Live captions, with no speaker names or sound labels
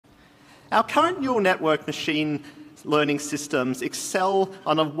Our current neural network machine learning systems excel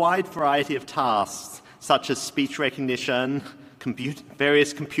on a wide variety of tasks, such as speech recognition,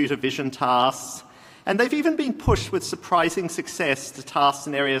 various computer vision tasks, and they've even been pushed with surprising success to tasks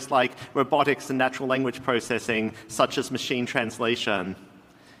in areas like robotics and natural language processing, such as machine translation.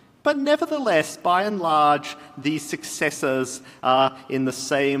 But nevertheless, by and large, these successes are in the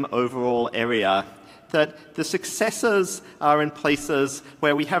same overall area, that the successes are in places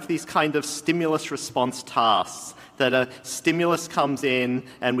where we have these kind of stimulus response tasks, that a stimulus comes in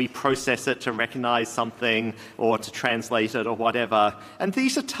and we process it to recognize something or to translate it or whatever. And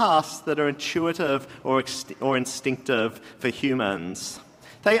these are tasks that are intuitive or instinctive for humans.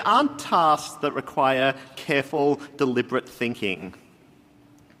 They aren't tasks that require careful, deliberate thinking.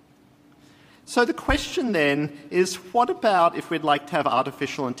 So the question then is, what about if we'd like to have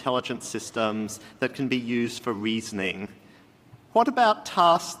artificial intelligence systems that can be used for reasoning? What about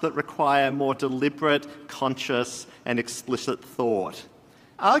tasks that require more deliberate, conscious, and explicit thought?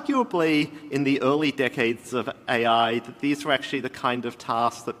 Arguably, in the early decades of AI, these were actually the kind of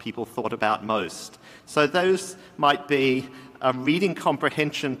tasks that people thought about most. So those might be a reading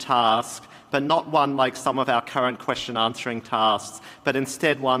comprehension task, but not one like some of our current question answering tasks, but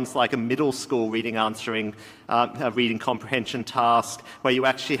instead ones like a middle school reading comprehension task, where you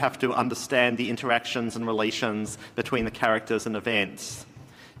actually have to understand the interactions and relations between the characters and events.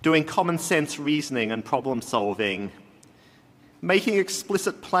 Doing common sense reasoning and problem solving. Making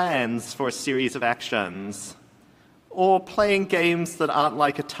explicit plans for a series of actions. Or playing games that aren't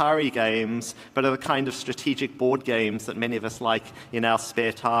like Atari games, but are the kind of strategic board games that many of us like in our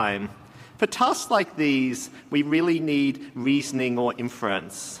spare time. For tasks like these, we really need reasoning or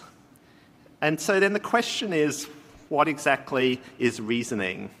inference. And so then the question is, what exactly is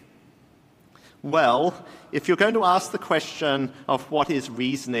reasoning? Well, if you're going to ask the question of what is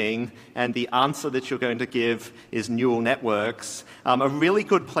reasoning and the answer that you're going to give is neural networks, a really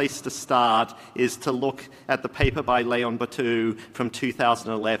good place to start is to look at the paper by Leon Bottou from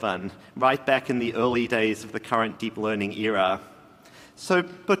 2011, right back in the early days of the current deep learning era. So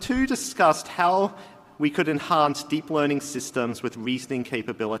Bottou discussed how we could enhance deep learning systems with reasoning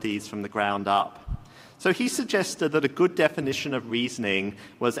capabilities from the ground up. So he suggested that a good definition of reasoning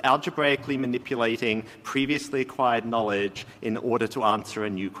was algebraically manipulating previously acquired knowledge in order to answer a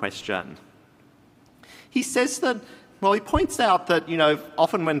new question. He says that, well, he points out that,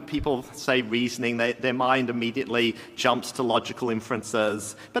 often when people say reasoning, their mind immediately jumps to logical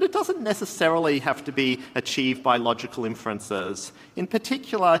inferences, but it doesn't necessarily have to be achieved by logical inferences. In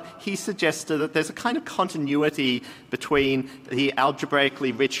particular, he suggested that there's a kind of continuity between the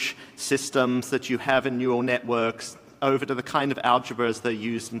algebraically rich systems that you have in neural networks over to the kind of algebras that are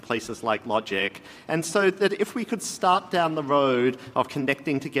used in places like logic. And so that if we could start down the road of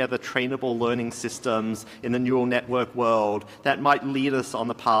connecting together trainable learning systems in the neural network world, that might lead us on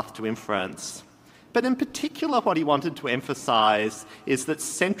the path to inference. But in particular, what he wanted to emphasize is that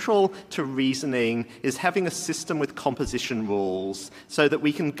central to reasoning is having a system with composition rules so that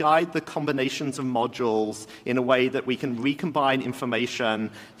we can guide the combinations of modules in a way that we can recombine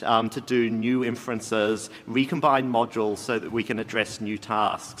information to do new inferences, recombine modules so that we can address new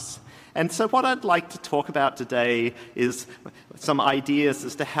tasks. And so what I'd like to talk about today is some ideas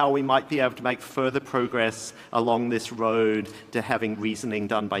as to how we might be able to make further progress along this road to having reasoning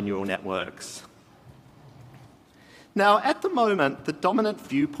done by neural networks. Now, at the moment, the dominant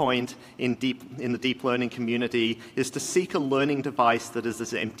viewpoint in the deep learning community is to seek a learning device that is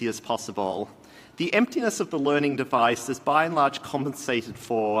as empty as possible. The emptiness of the learning device is by and large compensated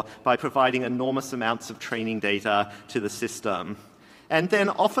for by providing enormous amounts of training data to the system. And then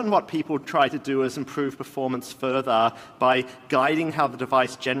often what people try to do is improve performance further by guiding how the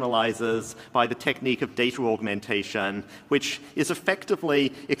device generalizes by the technique of data augmentation, which is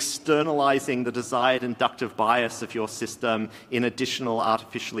effectively externalizing the desired inductive bias of your system in additional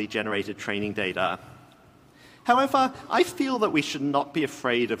artificially generated training data. However, I feel that we should not be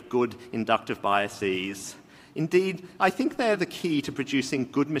afraid of good inductive biases. Indeed, I think they're the key to producing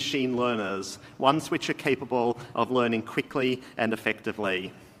good machine learners, ones which are capable of learning quickly and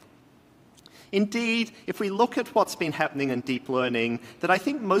effectively. Indeed, if we look at what's been happening in deep learning, that I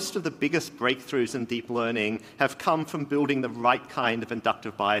think most of the biggest breakthroughs in deep learning have come from building the right kind of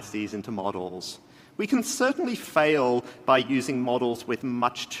inductive biases into models. We can certainly fail by using models with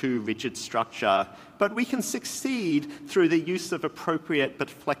much too rigid structure, but we can succeed through the use of appropriate but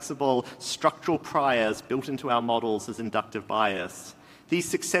flexible structural priors built into our models as inductive bias. These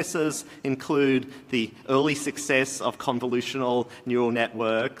successes include the early success of convolutional neural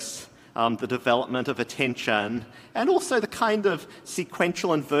networks, the development of attention, and also the kind of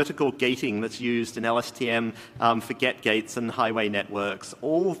sequential and vertical gating that's used in LSTM for get gates and highway networks,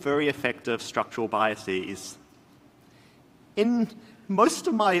 all very effective structural biases. In most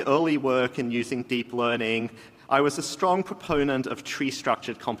of my early work in using deep learning, I was a strong proponent of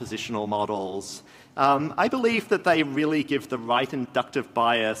tree-structured compositional models. I believe that they really give the right inductive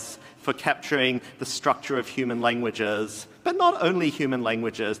bias for capturing the structure of human languages, but not only human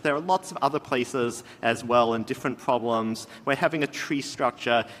languages. There are lots of other places as well and different problems where having a tree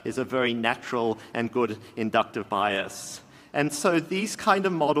structure is a very natural and good inductive bias. And so these kind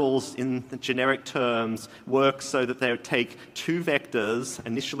of models in the generic terms work so that they take two vectors,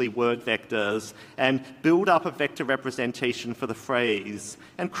 initially word vectors, and build up a vector representation for the phrase.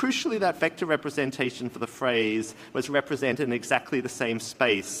 And crucially, that vector representation for the phrase was represented in exactly the same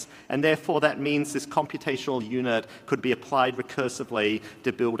space. And therefore, that means this computational unit could be applied recursively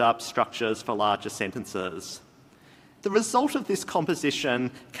to build up structures for larger sentences. The result of this composition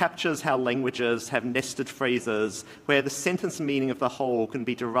captures how languages have nested phrases where the sentence meaning of the whole can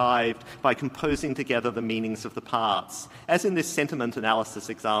be derived by composing together the meanings of the parts. As in this sentiment analysis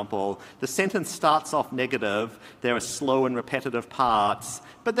example, the sentence starts off negative, there are slow and repetitive parts,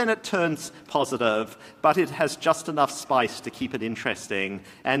 but then it turns positive, but it has just enough spice to keep it interesting.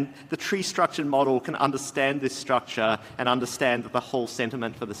 And the tree-structured model can understand this structure and understand that the whole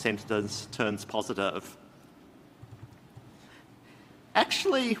sentiment for the sentence turns positive.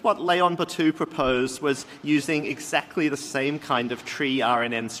 Actually, what Leon Batu proposed was using exactly the same kind of tree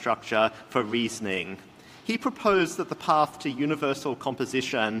RNN structure for reasoning. He proposed that the path to universal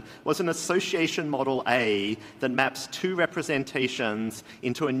composition was an association model A that maps two representations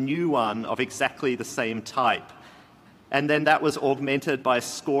into a new one of exactly the same type. And then that was augmented by a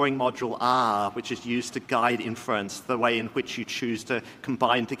scoring module R, which is used to guide inference, the way in which you choose to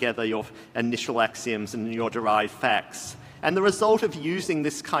combine together your initial axioms and your derived facts. And the result of using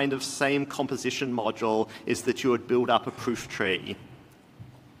this kind of same composition module is that you would build up a proof tree.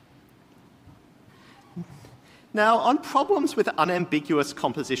 Now, on problems with unambiguous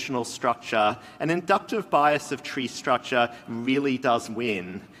compositional structure, an inductive bias of tree structure really does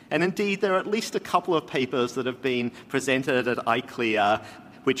win. And indeed, there are at least a couple of papers that have been presented at ICLEAR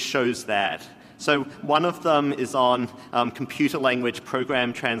which shows that. So one of them is on computer language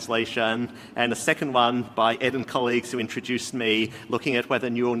program translation, and a second one by Ed and colleagues who introduced me, looking at whether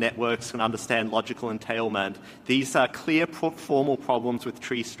neural networks can understand logical entailment. These are clear formal problems with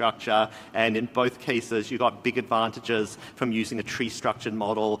tree structure, and in both cases you got big advantages from using a tree-structured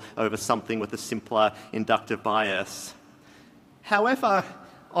model over something with a simpler inductive bias. However,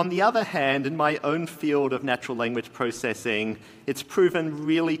 on the other hand, in my own field of natural language processing, it's proven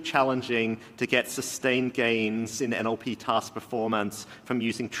really challenging to get sustained gains in NLP task performance from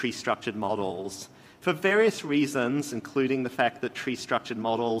using tree-structured models. For various reasons, including the fact that tree-structured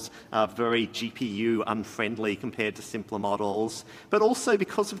models are very GPU unfriendly compared to simpler models, but also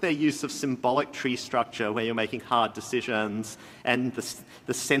because of their use of symbolic tree structure where you're making hard decisions, and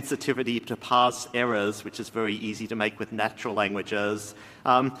the sensitivity to parse errors, which is very easy to make with natural languages,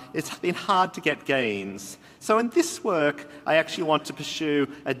 it's been hard to get gains. So in this work, I actually want to pursue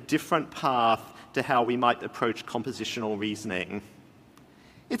a different path to how we might approach compositional reasoning.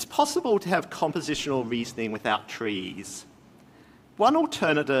 It's possible to have compositional reasoning without trees. One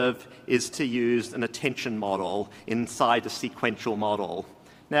alternative is to use an attention model inside a sequential model.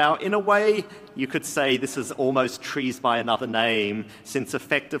 Now, in a way, you could say this is almost trees by another name, since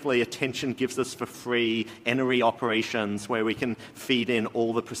effectively attention gives us for free n-ary operations where we can feed in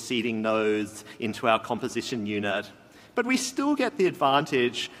all the preceding nodes into our composition unit. But we still get the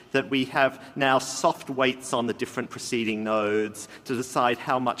advantage that we have now soft weights on the different preceding nodes to decide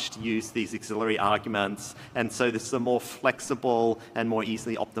how much to use these auxiliary arguments, and so this is a more flexible and more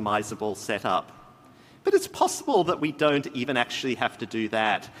easily optimizable setup. But it's possible that we don't even actually have to do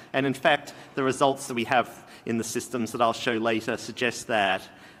that, and in fact, the results that we have in the systems that I'll show later suggest that.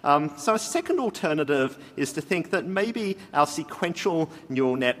 So a second alternative is to think that maybe our sequential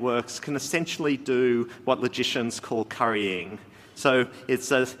neural networks can essentially do what logicians call currying. So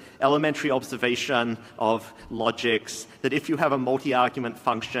it's an elementary observation of logics that if you have a multi-argument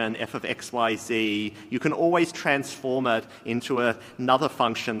function, f of x, y, z, you can always transform it into another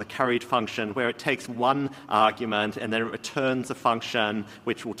function, the curried function, where it takes one argument and then it returns a function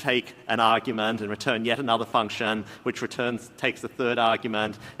which will take an argument and return yet another function which takes the third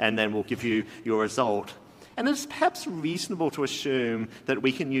argument and then will give you your result. And it's perhaps reasonable to assume that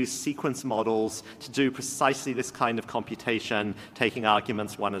we can use sequence models to do precisely this kind of computation, taking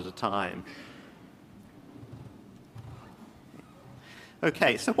arguments one at a time.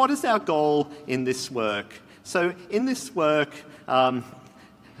 Okay, so what is our goal in this work? So in this work,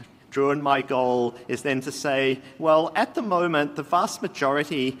 Drew and my goal is then to say, well, at the moment, the vast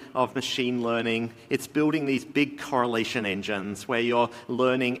majority of machine learning, it's building these big correlation engines where you're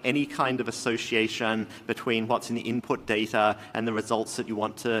learning any kind of association between what's in the input data and the results that you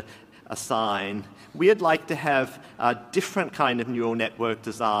want to assign. We'd like to have a different kind of neural network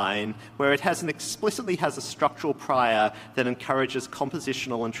design where it explicitly has a structural prior that encourages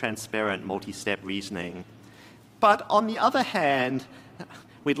compositional and transparent multi-step reasoning. But on the other hand,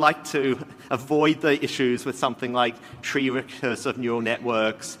 we'd like to avoid the issues with something like tree recursive neural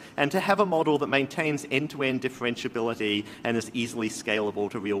networks and to have a model that maintains end-to-end differentiability and is easily scalable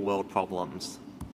to real-world problems.